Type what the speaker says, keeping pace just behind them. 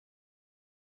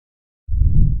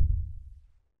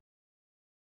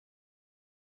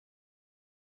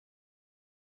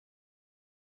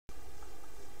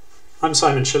I'm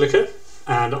Simon Shillaker,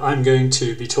 and I'm going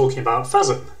to be talking about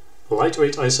Faasm,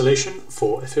 lightweight isolation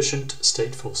for efficient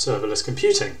stateful serverless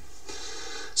computing.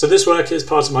 So this work is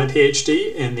part of my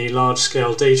PhD in the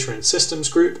Large-Scale Data and Systems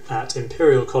group at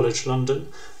Imperial College London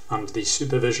under the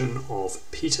supervision of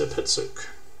Pietzuch.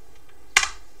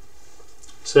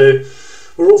 So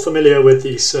we're all familiar with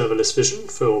the serverless vision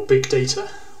for big data,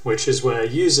 which is where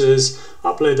users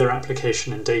upload their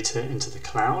application and data into the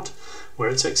cloud, where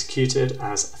it's executed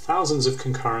as thousands of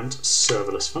concurrent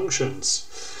serverless functions.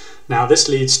 Now this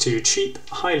leads to cheap,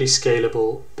 highly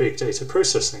scalable big data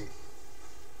processing.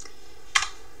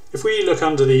 If we look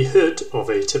under the hood of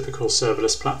a typical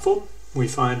serverless platform, we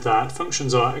find that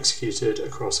functions are executed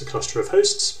across a cluster of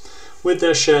hosts, with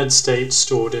their shared state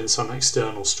stored in some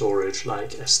external storage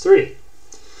like S3.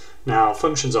 Now,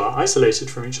 functions are isolated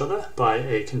from each other by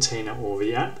a container or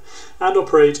VM and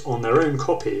operate on their own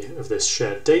copy of this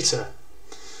shared data.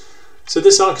 So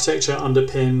this architecture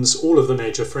underpins all of the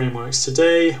major frameworks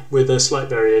today, with a slight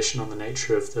variation on the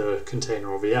nature of the container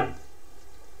or VM.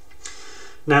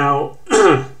 Now,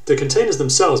 the containers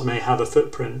themselves may have a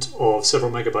footprint of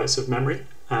several megabytes of memory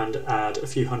and add a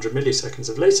few hundred milliseconds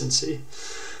of latency.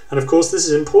 And of course this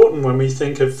is important when we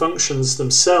think of functions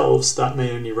themselves that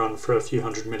may only run for a few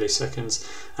hundred milliseconds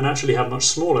and actually have much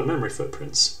smaller memory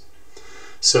footprints.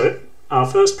 So our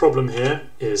first problem here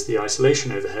is the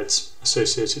isolation overheads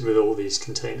associated with all these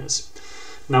containers.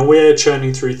 Now we're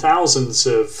churning through thousands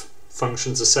of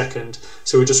functions a second,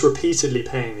 so we're just repeatedly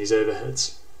paying these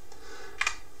overheads.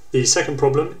 The second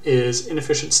problem is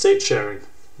inefficient state sharing,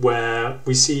 where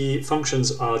we see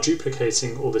functions are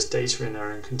duplicating all this data in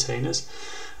their own containers.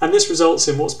 And this results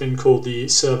in what's been called the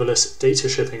serverless data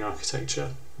shipping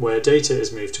architecture, where data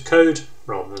is moved to code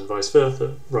rather than vice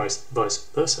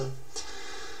versa.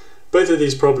 Both of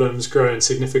these problems grow in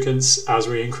significance as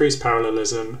we increase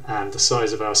parallelism and the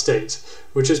size of our state,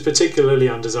 which is particularly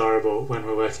undesirable when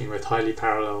we're working with highly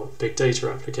parallel big data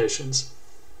applications.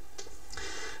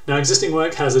 Now, existing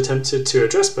work has attempted to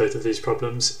address both of these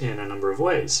problems in a number of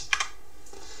ways.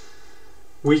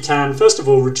 We can first of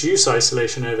all reduce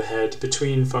isolation overhead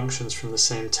between functions from the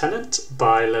same tenant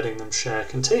by letting them share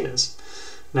containers.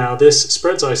 Now this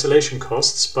spreads isolation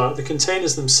costs, but the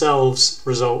containers themselves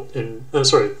results in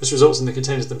the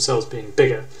containers themselves being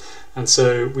bigger, and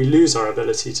so we lose our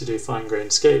ability to do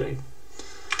fine-grained scaling.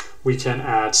 We can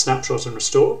add snapshot and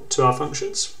restore to our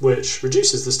functions, which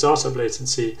reduces the startup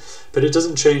latency, but it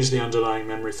doesn't change the underlying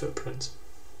memory footprint.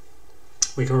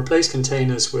 We can replace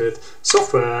containers with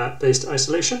software-based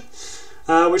isolation,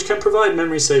 which can provide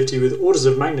memory safety with orders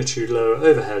of magnitude lower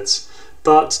overheads,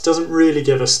 but doesn't really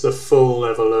give us the full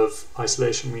level of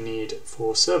isolation we need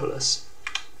for serverless.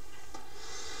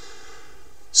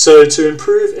 So to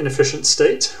improve inefficient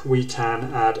state, we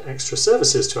can add extra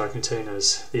services to our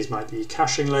containers. These might be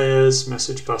caching layers,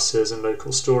 message buses, and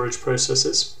local storage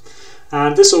processes.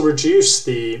 And this will reduce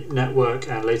the network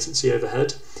and latency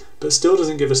overhead, but still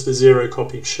doesn't give us the zero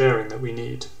copy sharing that we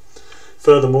need.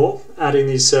 Furthermore, adding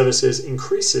these services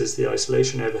increases the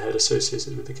isolation overhead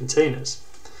associated with the containers.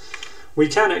 We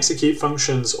can execute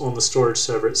functions on the storage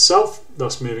server itself,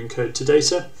 thus moving code to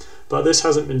data, but this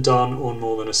hasn't been done on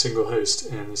more than a single host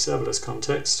in the serverless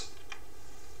context.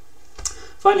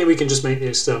 Finally, we can just make the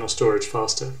external storage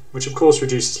faster, which of course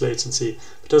reduces latency,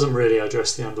 but doesn't really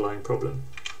address the underlying problem.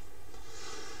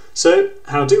 So,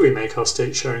 how do we make our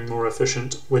state sharing more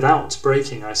efficient without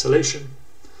breaking isolation?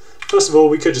 First of all,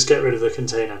 we could just get rid of the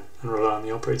container and rely on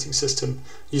the operating system,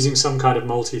 using some kind of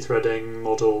multi-threading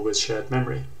model with shared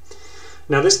memory.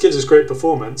 Now this gives us great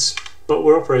performance, but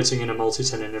we're operating in a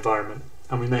multi-tenant environment,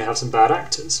 and we may have some bad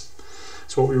actors.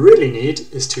 So what we really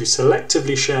need is to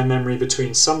selectively share memory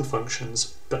between some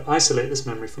functions, but isolate this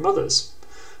memory from others.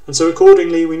 And so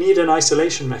accordingly, we need an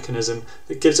isolation mechanism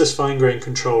that gives us fine-grained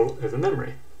control over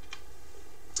memory.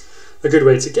 A good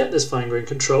way to get this fine-grained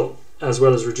control, as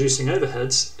well as reducing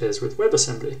overheads, is with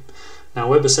WebAssembly. Now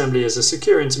WebAssembly is a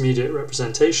secure intermediate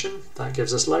representation that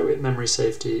gives us lightweight memory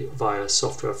safety via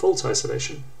software fault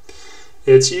isolation.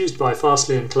 It's used by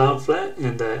Fastly and Cloudflare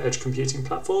in their edge computing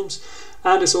platforms,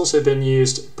 and it's also been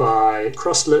used by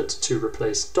Faaslets to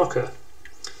replace Docker.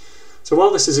 So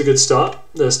while this is a good start,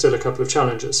 there's still a couple of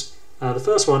challenges. The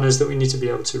first one is that we need to be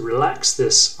able to relax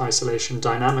this isolation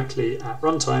dynamically at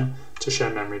runtime to share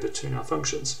memory between our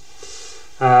functions.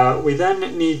 We then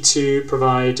need to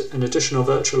provide an additional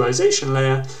virtualization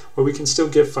layer where we can still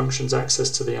give functions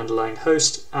access to the underlying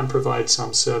host and provide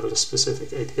some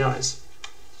serverless-specific APIs.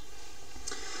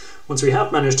 Once we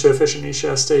have managed to efficiently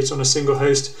share state on a single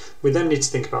host, we then need to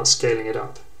think about scaling it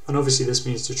up. And obviously this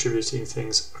means distributing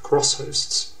things across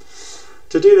hosts.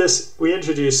 To do this, we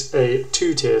introduce a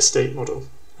two-tier state model.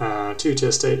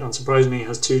 Two-tier state, unsurprisingly,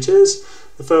 has two tiers.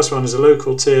 The first one is a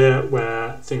local tier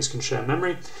where things can share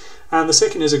memory, and the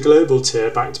second is a global tier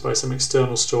backed by some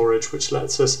external storage which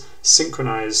lets us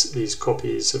synchronize these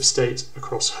copies of state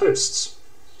across hosts.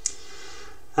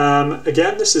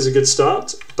 Again, this is a good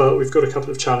start, but we've got a couple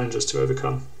of challenges to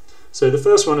overcome. So the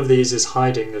first one of these is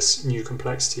hiding this new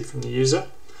complexity from the user.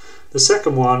 The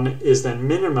second one is then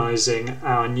minimizing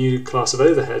our new class of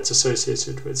overheads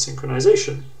associated with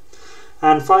synchronization.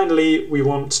 And finally, we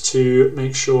want to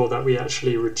make sure that we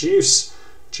actually reduce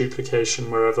duplication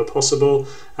wherever possible,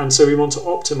 and so we want to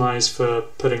optimize for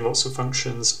putting lots of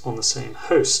functions on the same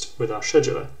host with our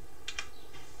scheduler.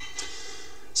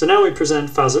 So now we present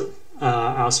Faasm,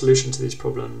 our solution to these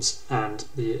problems and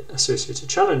the associated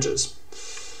challenges.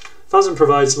 Faasm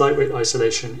provides lightweight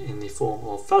isolation in the form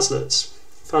of Faaslets.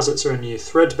 Faaslets are a new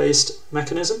thread-based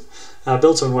mechanism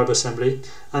built on WebAssembly,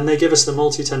 and they give us the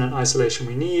multi-tenant isolation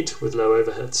we need with low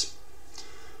overheads.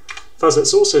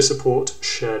 Faaslets also support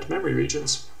shared memory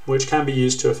regions, which can be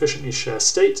used to efficiently share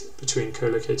state between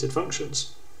co-located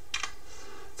functions.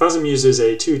 Faasm uses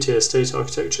a two-tier state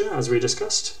architecture, as we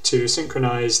discussed, to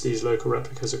synchronize these local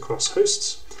replicas across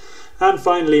hosts. And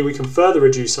finally, we can further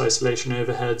reduce isolation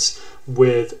overheads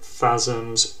with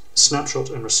Faasm's snapshot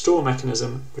and restore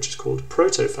mechanism, which is called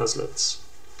proto-Faaslets.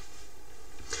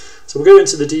 So we'll go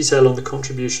into the detail on the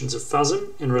contributions of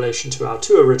Faasm in relation to our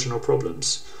two original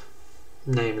problems,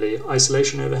 namely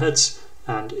isolation overheads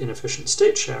and inefficient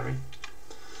state sharing.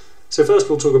 So first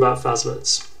we'll talk about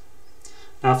Faaslets.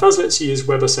 Now Faaslets use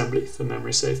WebAssembly for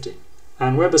memory safety,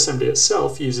 and WebAssembly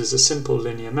itself uses a simple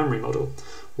linear memory model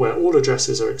where all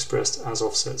addresses are expressed as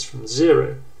offsets from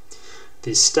 0.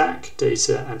 The stack,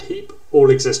 data and heap all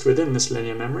exist within this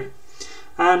linear memory,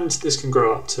 and this can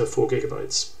grow up to 4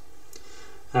 GB.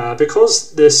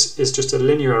 Because this is just a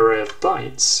linear array of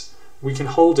bytes, we can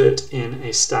hold it in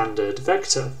a standard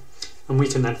vector, and we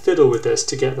can then fiddle with this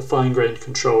to get the fine-grained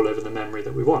control over the memory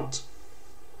that we want.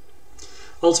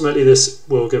 Ultimately, this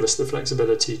will give us the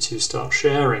flexibility to start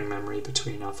sharing memory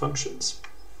between our functions.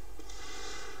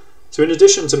 So in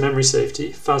addition to memory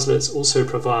safety, Faaslets also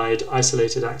provide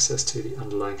isolated access to the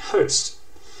underlying host.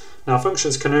 Now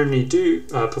functions can only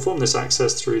perform this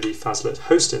access through the Faaslet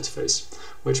host interface,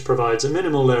 which provides a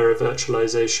minimal layer of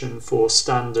virtualization for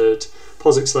standard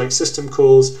POSIX-like system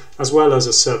calls, as well as a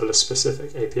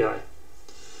serverless-specific API.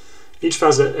 Each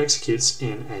Faaslet executes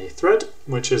in a thread,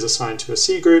 which is assigned to a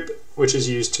cgroup, which is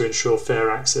used to ensure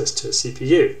fair access to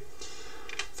CPU.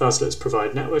 Faaslets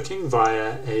provide networking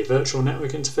via a virtual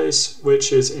network interface,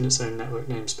 which is in its own network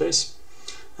namespace.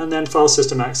 And then file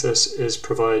system access is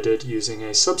provided using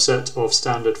a subset of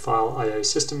standard file I/O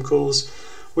system calls,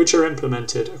 which are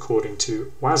implemented according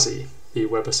to WASI, the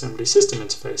WebAssembly system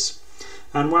interface.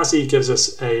 And WASI gives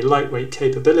us a lightweight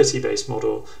capability-based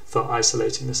model for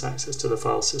isolating this access to the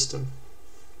file system.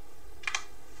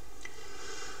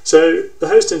 So the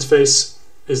host interface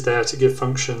is there to give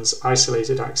functions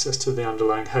isolated access to the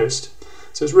underlying host.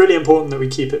 So it's really important that we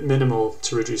keep it minimal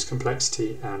to reduce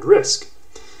complexity and risk.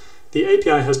 The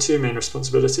API has two main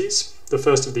responsibilities. The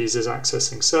first of these is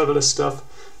accessing serverless stuff,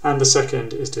 and the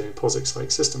second is doing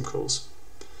POSIX-like system calls.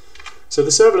 So the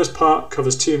serverless part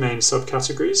covers two main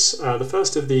subcategories. The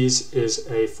first of these is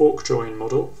a fork join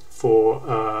model for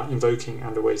invoking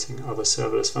and awaiting other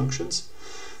serverless functions.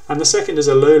 And the second is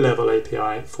a low-level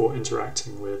API for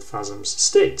interacting with Faasm's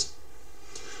state.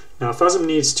 Now Faasm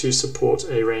needs to support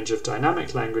a range of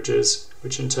dynamic languages,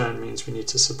 which in turn means we need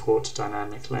to support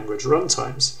dynamic language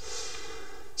runtimes.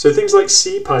 So things like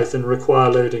CPython require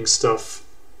loading stuff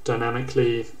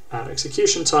dynamically at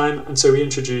execution time, and so we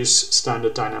introduce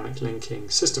standard dynamic linking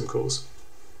system calls.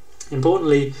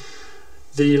 Importantly,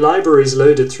 the libraries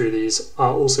loaded through these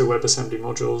are also WebAssembly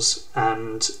modules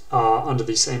and are under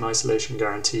the same isolation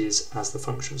guarantees as the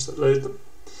functions that load them.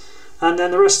 And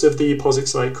then the rest of the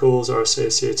POSIX-like calls are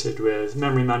associated with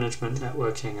memory management,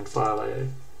 networking, and file I/O.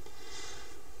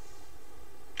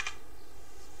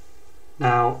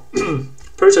 Now,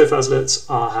 proto-Faaslets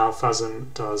are how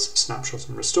Faasm does snapshot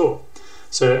and restore.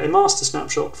 So a master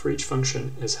snapshot for each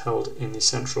function is held in the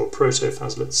central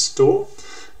proto-Faaslet store,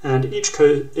 and each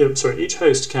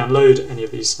host can load any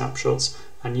of these snapshots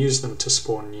and use them to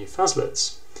spawn new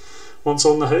Faaslets. Once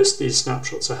on the host, these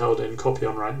snapshots are held in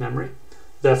copy-on-write memory,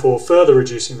 therefore further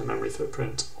reducing the memory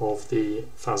footprint of the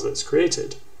Faaslets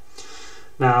created.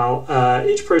 Now,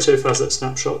 each proto-Faaslet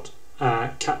snapshot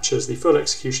captures the full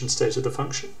execution state of the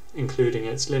function, including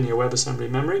its linear WebAssembly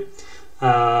memory,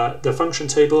 the function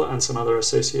table and some other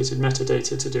associated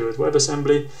metadata to do with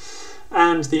WebAssembly,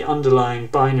 and the underlying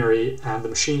binary and the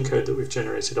machine code that we've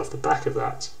generated off the back of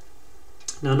that.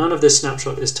 Now, none of this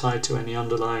snapshot is tied to any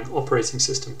underlying operating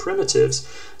system primitives,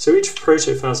 so each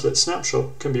proto-Faaslet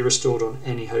snapshot can be restored on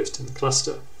any host in the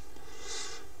cluster.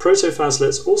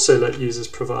 Proto-Faaslets also let users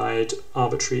provide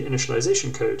arbitrary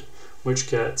initialization code,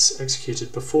 which gets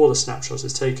executed before the snapshot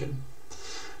is taken.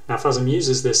 Now, Faasm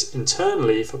uses this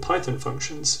internally for Python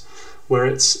functions, where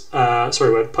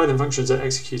Python functions are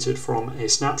executed from a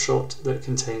snapshot that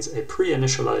contains a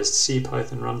pre-initialized C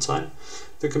Python runtime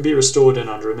that can be restored in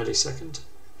under a millisecond.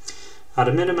 At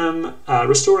a minimum,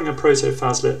 restoring a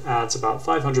proto-Faaslet adds about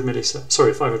 500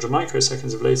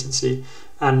 microseconds of latency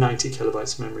and 90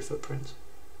 kilobytes of memory footprint.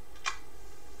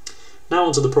 Now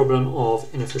onto the problem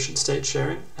of inefficient state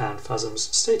sharing and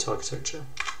Faasm's state architecture.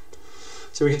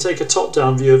 So we can take a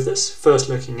top-down view of this, first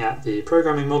looking at the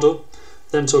programming model,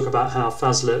 then talk about how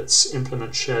Faaslets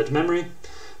implement shared memory,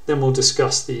 then we'll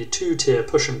discuss the two-tier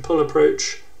push and pull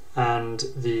approach, and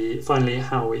finally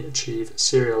how we achieve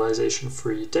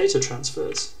serialization-free data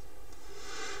transfers.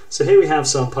 So here we have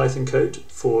some Python code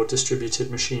for distributed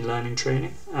machine learning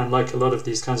training, and like a lot of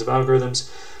these kinds of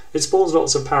algorithms, it spawns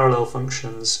lots of parallel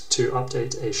functions to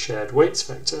update a shared weights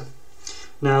vector.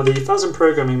 Now, the Faasm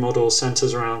programming model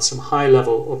centers around some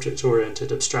high-level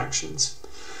object-oriented abstractions.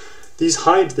 These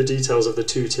hide the details of the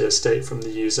two-tier state from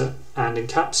the user and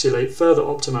encapsulate further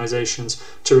optimizations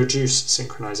to reduce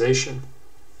synchronization.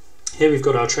 Here we've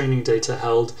got our training data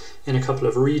held in a couple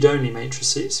of read-only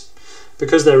matrices.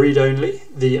 Because they're read-only,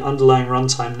 the underlying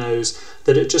runtime knows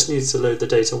that it just needs to load the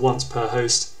data once per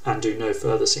host and do no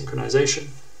further synchronization.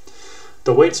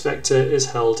 The weights vector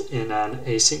is held in an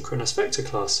asynchronous vector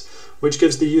class, which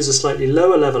gives the user slightly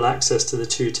lower level access to the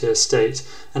two-tier state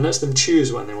and lets them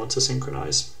choose when they want to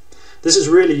synchronize. This is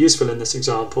really useful in this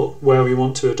example, where we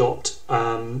want to adopt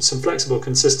some flexible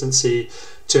consistency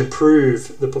to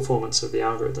improve the performance of the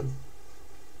algorithm.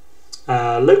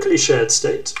 Locally shared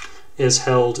state is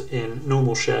held in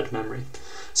normal shared memory,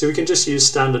 so we can just use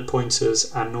standard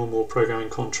pointers and normal programming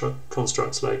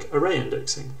constructs like array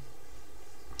indexing.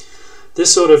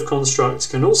 This sort of construct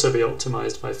can also be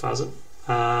optimized by Faasm,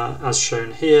 as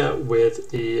shown here with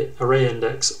the array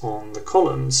index on the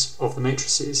columns of the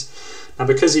matrices. Now,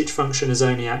 because each function is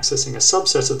only accessing a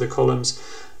subset of the columns,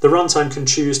 the runtime can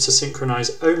choose to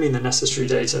synchronize only the necessary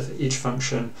data for each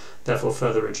function, therefore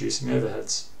further reducing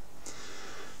overheads.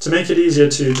 To make it easier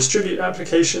to distribute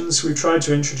applications, we've tried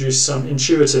to introduce some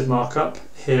intuitive markup,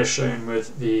 here shown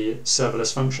with the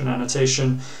serverless function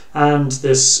annotation, and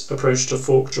this approach to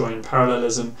fork join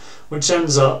parallelism, which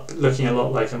ends up looking a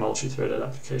lot like a multi-threaded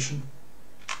application.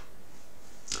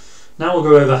 Now we'll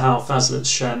go over how Faaslets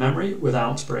share memory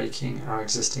without breaking our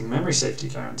existing memory safety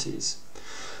guarantees.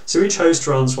 So each host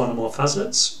runs one or more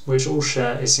Faaslets, which all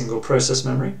share a single process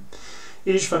memory.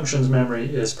 Each function's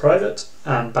memory is private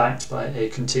and backed by a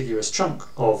contiguous chunk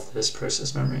of this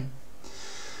process memory.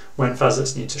 When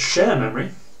Faaslets need to share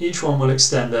memory, each one will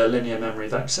extend their linear memory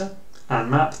vector and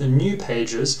map the new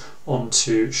pages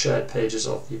onto shared pages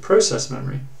of the process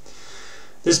memory.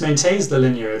 This maintains the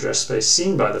linear address space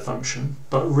seen by the function,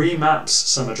 but remaps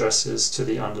some addresses to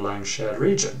the underlying shared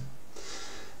region.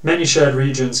 Many shared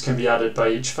regions can be added by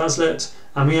each Faaslet,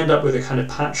 and we end up with a kind of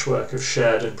patchwork of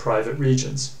shared and private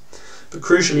regions. But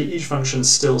crucially, each function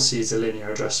still sees a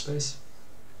linear address space.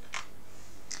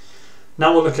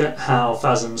 Now we'll look at how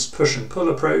Faasm's push and pull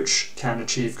approach can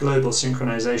achieve global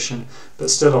synchronization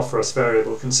but still offer us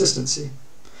variable consistency.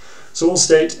 So all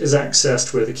state is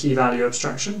accessed with a key value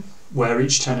abstraction, where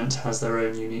each tenant has their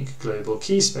own unique global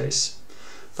key space.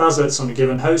 Faaslets on a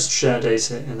given host share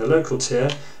data in the local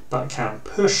tier but can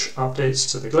push updates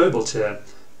to the global tier,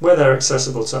 where they're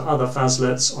accessible to other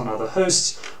Faaslets on other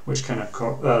hosts, which can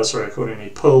accordingly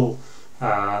pull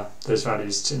those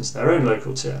values into their own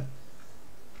local tier.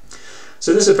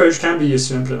 So this approach can be used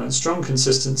to implement strong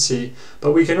consistency,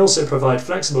 but we can also provide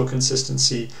flexible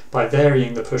consistency by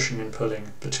varying the pushing and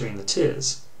pulling between the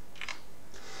tiers.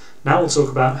 Now we'll talk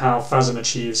about how Faasm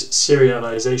achieves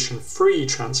serialization-free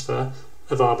transfer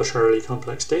of arbitrarily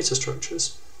complex data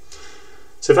structures.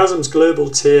 So Faasm's global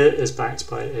tier is backed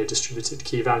by a distributed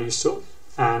key value store,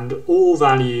 and all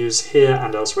values here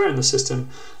and elsewhere in the system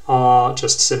are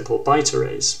just simple byte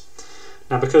arrays.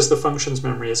 Now, because the function's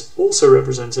memory is also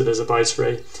represented as a byte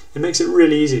array, it makes it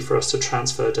really easy for us to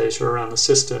transfer data around the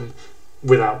system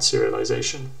without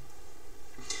serialization.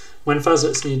 When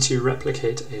Faaslets need to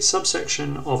replicate a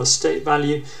subsection of a state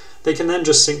value, they can then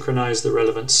just synchronize the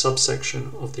relevant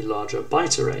subsection of the larger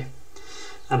byte array.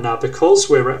 And now, because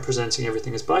we're representing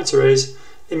everything as byte arrays,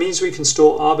 It means we can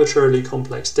store arbitrarily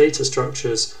complex data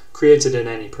structures created in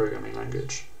any programming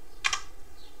language.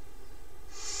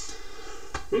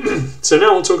 So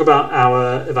now we'll talk about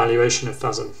our evaluation of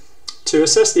Faasm. To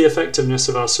assess the effectiveness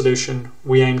of our solution,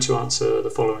 we aim to answer the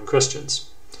following questions.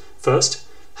 First,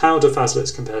 how do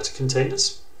Faaslets compare to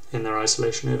containers in their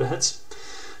isolation overheads?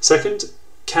 Second,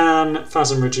 can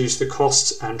Faasm reduce the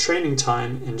costs and training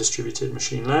time in distributed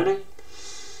machine learning?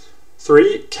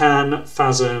 3, can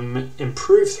Faasm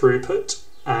improve throughput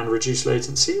and reduce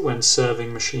latency when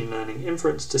serving machine learning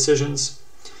inference decisions?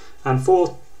 And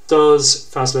 4, does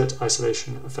Faaslet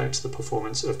isolation affect the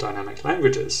performance of dynamic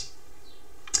languages?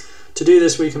 To do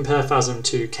this, we compare Faasm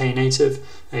to Knative,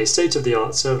 a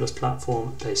state-of-the-art serverless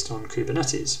platform based on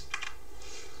Kubernetes.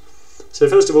 So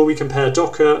first of all, we compare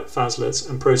Docker, Faaslets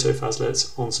and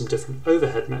proto-Faaslets on some different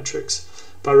overhead metrics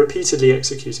by repeatedly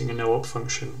executing a no-op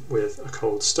function with a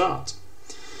cold start.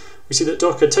 We see that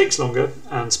Docker takes longer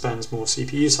and spends more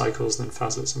CPU cycles than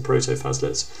Faaslets and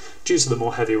proto-Faaslets due to the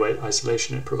more heavyweight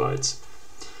isolation it provides.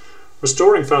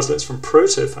 Restoring Faaslets from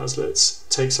proto-Faaslets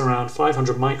takes around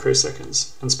 500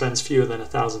 microseconds and spends fewer than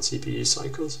 1,000 CPU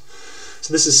cycles.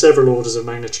 So this is several orders of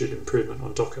magnitude improvement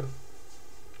on Docker.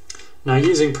 Now,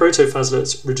 using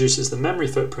proto-Faaslets reduces the memory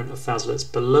footprint of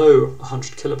Faaslets below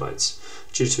 100 kilobytes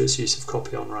due to its use of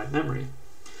copy-on-write memory.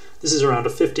 This is around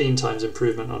a 15 times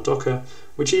improvement on Docker,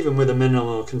 which even with a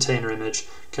minimal container image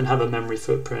can have a memory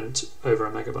footprint over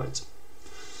a megabyte.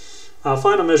 Our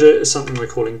final measure is something we're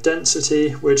calling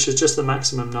density, which is just the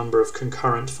maximum number of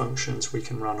concurrent functions we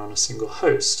can run on a single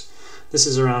host. This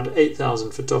is around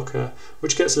 8,000 for Docker,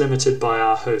 which gets limited by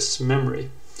our host's memory.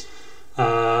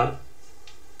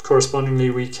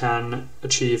 Correspondingly, we can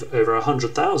achieve over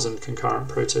 100,000 concurrent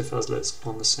proto-Faaslets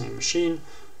on the same machine,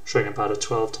 showing about a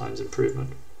 12 times improvement.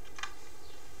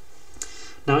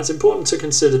 Now, it's important to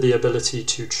consider the ability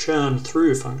to churn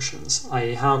through functions,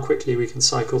 i.e. how quickly we can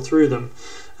cycle through them,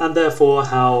 and therefore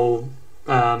how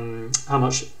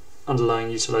much underlying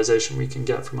utilization we can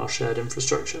get from our shared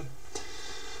infrastructure.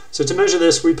 So to measure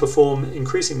this, we perform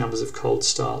increasing numbers of cold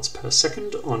starts per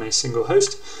second on a single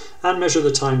host and measure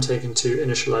the time taken to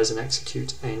initialize and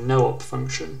execute a no-op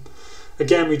function.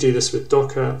 Again, we do this with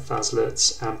Docker,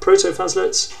 Faaslets and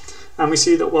proto-Faaslets, and we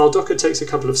see that while Docker takes a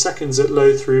couple of seconds at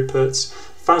low throughputs,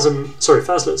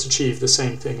 Faaslets achieve the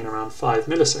same thing in around 5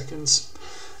 milliseconds.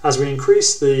 As we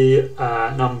increase the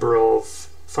number of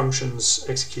functions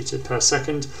executed per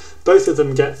second, both of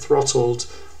them get throttled,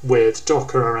 with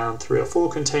Docker around 3 or 4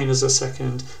 containers a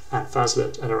second and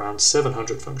Faaslet at around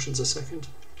 700 functions a second.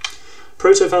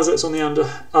 Proto-Faaslets, on the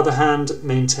other hand,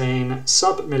 maintain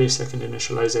sub-millisecond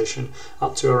initialization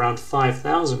up to around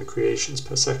 5,000 creations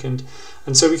per second,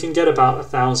 and so we can get about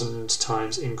 1,000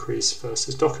 times increase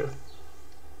versus Docker.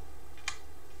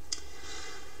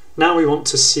 Now we want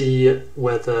to see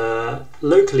whether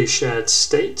locally shared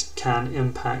state can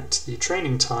impact the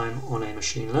training time on a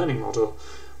machine learning model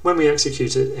when we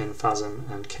execute it in Faasm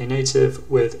and Knative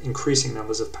with increasing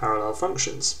numbers of parallel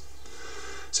functions.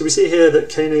 So we see here that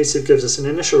Knative gives us an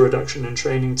initial reduction in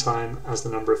training time as the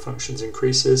number of functions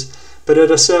increases, but at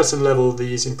a certain level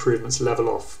these improvements level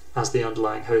off as the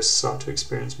underlying hosts start to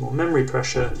experience more memory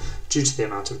pressure due to the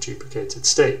amount of duplicated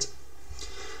state.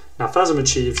 Now, Faasm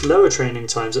achieves lower training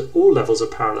times at all levels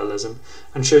of parallelism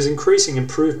and shows increasing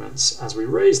improvements as we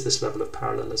raise this level of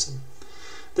parallelism.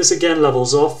 This again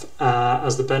levels off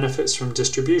as the benefits from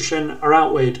distribution are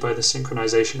outweighed by the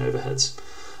synchronization overheads.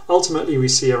 Ultimately, we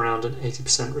see around an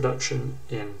 80% reduction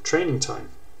in training time.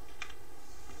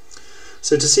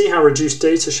 So to see how reduced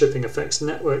data shipping affects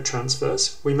network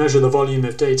transfers, we measure the volume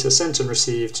of data sent and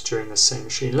received during the same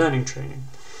machine learning training.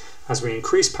 As we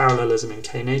increase parallelism in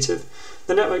Knative,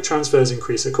 the network transfers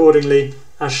increase accordingly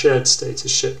as shared state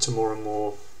is shipped to more and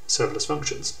more serverless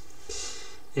functions.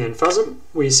 In Faasm,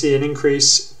 we see an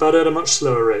increase, but at a much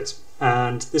slower rate,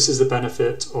 and this is the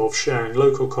benefit of sharing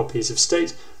local copies of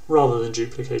state rather than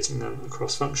duplicating them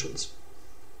across functions.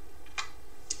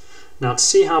 Now, to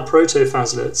see how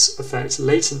proto-Faaslets affect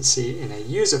latency in a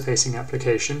user-facing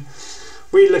application,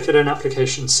 we look at an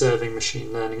application serving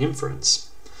machine learning inference.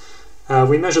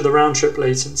 We measure the round-trip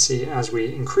latency as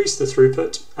we increase the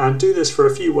throughput, and do this for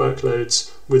a few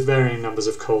workloads with varying numbers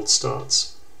of cold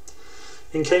starts.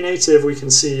 In Knative, we can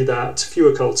see that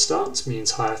fewer cold starts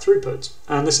means higher throughput,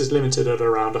 and this is limited at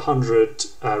around 100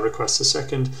 requests a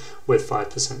second with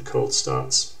 5% cold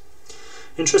starts.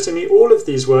 Interestingly, all of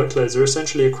these workloads are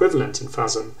essentially equivalent in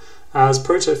Faasm, as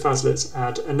proto-Faaslets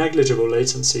add a negligible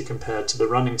latency compared to the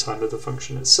running time of the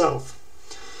function itself.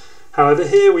 However,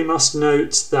 here we must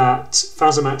note that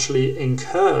Faasm actually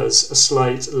incurs a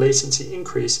slight latency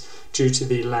increase due to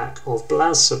the lack of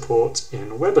BLAS support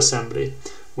in WebAssembly,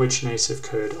 which native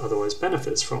code otherwise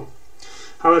benefits from.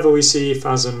 However, we see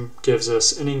Faasm gives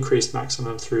us an increased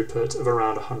maximum throughput of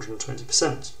around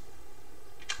 120%.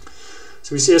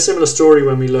 So we see a similar story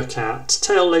when we look at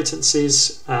tail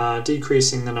latencies.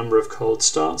 Decreasing the number of cold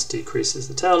starts decreases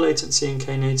the tail latency in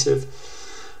Knative,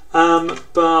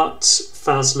 but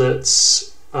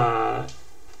Faaslets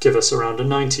give us around a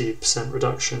 90%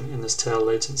 reduction in this tail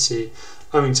latency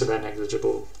owing to their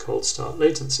negligible cold start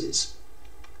latencies.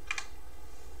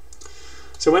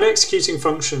 So when executing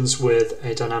functions with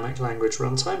a dynamic language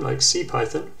runtime like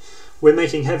CPython, we're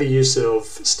making heavy use of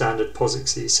standard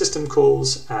POSIX system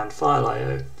calls and file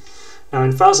I/O. Now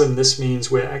in Faasm, this means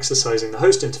we're exercising the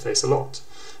host interface a lot,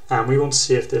 and we want to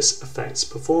see if this affects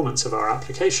performance of our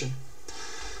application.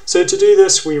 So to do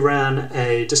this, we ran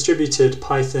a distributed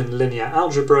Python linear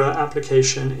algebra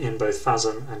application in both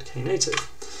Faasm and Knative.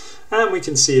 And we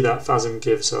can see that Faasm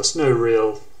gives us no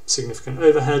real significant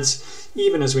overheads,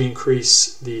 even as we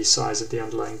increase the size of the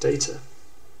underlying data.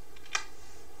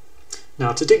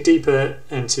 Now, to dig deeper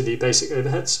into the basic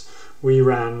overheads, we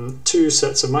ran two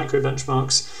sets of micro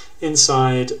benchmarks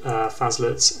inside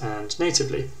Faaslets and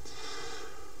natively.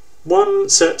 One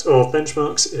set of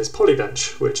benchmarks is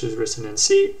polybench, which is written in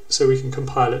C, so we can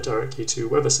compile it directly to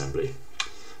WebAssembly.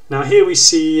 Now here we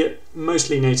see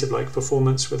mostly native-like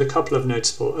performance with a couple of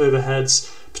noticeable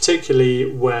overheads,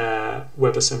 particularly where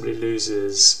WebAssembly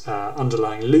loses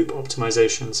underlying loop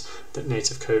optimizations that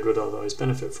native code would otherwise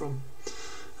benefit from.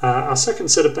 Our second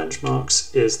set of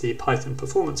benchmarks is the Python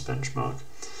performance benchmark.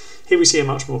 Here we see a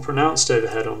much more pronounced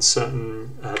overhead on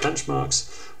certain benchmarks,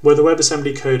 where the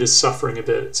WebAssembly code is suffering a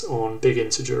bit on big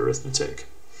integer arithmetic.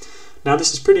 Now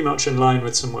this is pretty much in line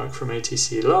with some work from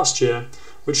ATC last year,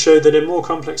 which showed that in more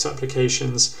complex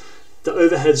applications, the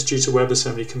overheads due to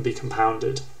WebAssembly can be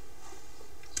compounded.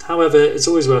 However, it's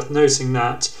always worth noting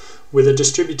that with a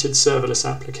distributed serverless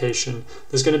application,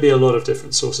 there's going to be a lot of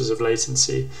different sources of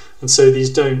latency, and so these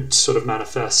don't sort of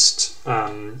manifest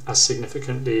as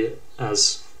significantly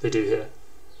as they do here.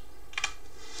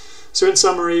 So in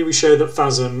summary, we show that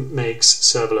Faasm makes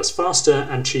serverless faster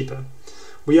and cheaper.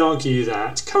 We argue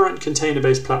that current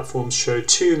container-based platforms show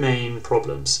two main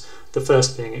problems, the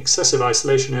first being excessive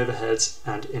isolation overheads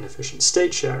and inefficient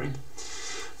state sharing.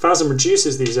 Faasm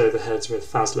reduces these overheads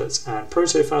with Faaslets and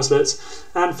proto-Faaslets,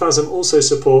 and Faasm also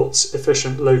supports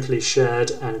efficient locally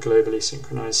shared and globally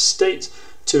synchronized state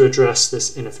to address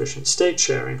this inefficient state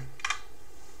sharing.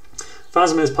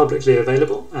 Faasm is publicly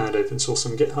available and open source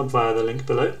on GitHub via the link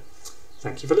below.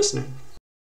 Thank you for listening.